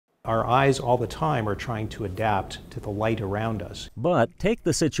Our eyes all the time are trying to adapt to the light around us. But take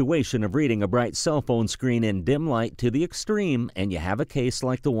the situation of reading a bright cell phone screen in dim light to the extreme, and you have a case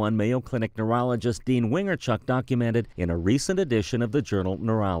like the one Mayo Clinic neurologist Dean Wingerchuk documented in a recent edition of the journal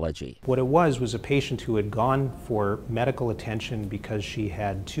Neurology. What it was a patient who had gone for medical attention because she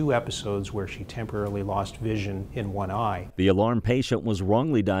had 2 episodes where she temporarily lost vision in one eye. The alarmed patient was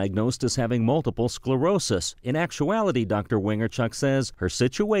wrongly diagnosed as having multiple sclerosis. In actuality, Dr. Wingerchuk says her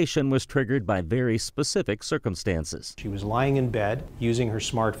situation was triggered by very specific circumstances. She was lying in bed using her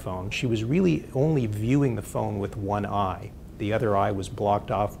smartphone. She was really only viewing the phone with one eye. The other eye was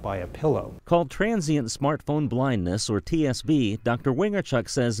blocked off by a pillow. Called transient smartphone blindness, or TSB, Dr. Wingerchuk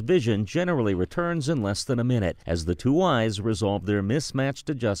says vision generally returns in less than a minute as the 2 eyes resolve their mismatched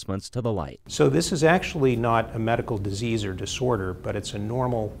adjustments to the light. So this is actually not a medical disease or disorder, but it's a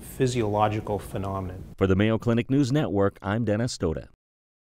normal physiological phenomenon. For the Mayo Clinic News Network, I'm Dennis Douda.